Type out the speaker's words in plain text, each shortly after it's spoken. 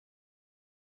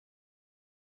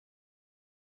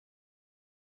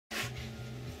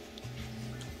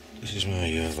This is my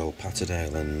little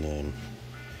Patterdale, and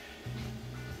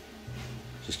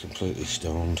she's completely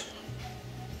stoned.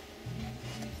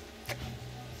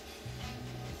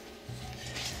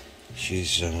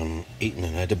 She's eaten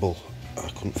an edible. I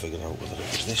couldn't figure out whether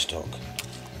it was this dog.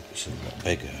 It's a lot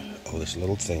bigger. Oh, this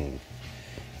little thing.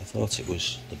 I thought it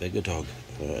was the bigger dog.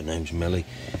 Her name's Millie,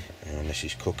 and this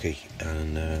is Cookie.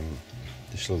 And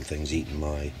this little thing's eaten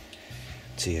my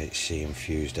THC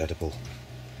infused edible,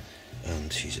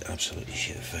 and she's absolutely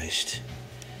shit-faced.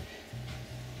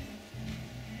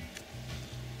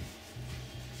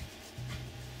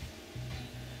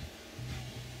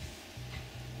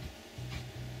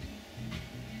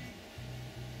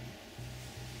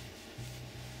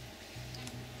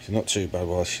 She's not too bad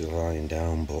while she's lying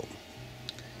down, but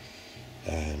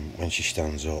when she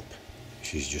stands up,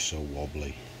 she's just so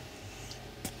wobbly.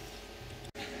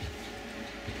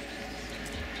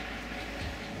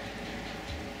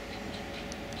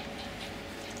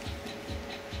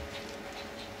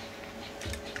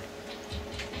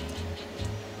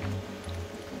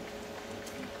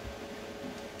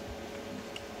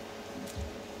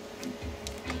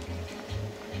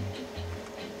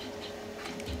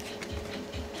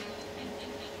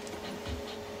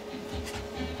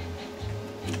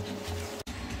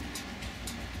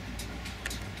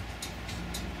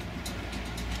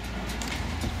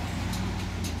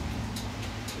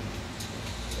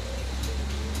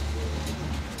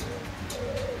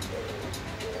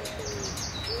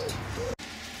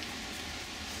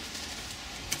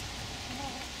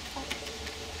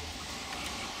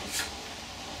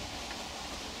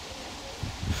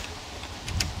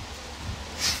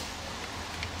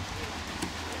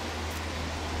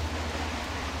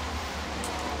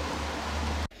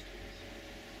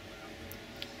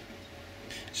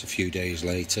 It's a few days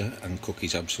later, and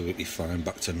Cookie's absolutely fine,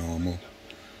 back to normal.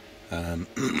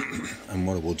 And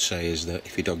what I would say is that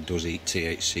if your dog does eat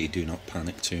THC, do not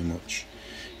panic too much.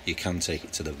 You can take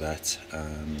it to the vet,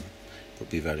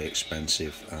 it'll be very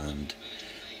expensive, and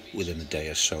within a day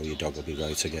or so your dog will be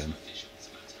right again.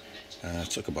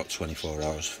 It took about 24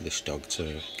 hours for this dog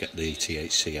to get the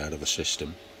THC out of her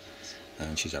system,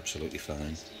 and she's absolutely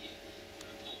fine.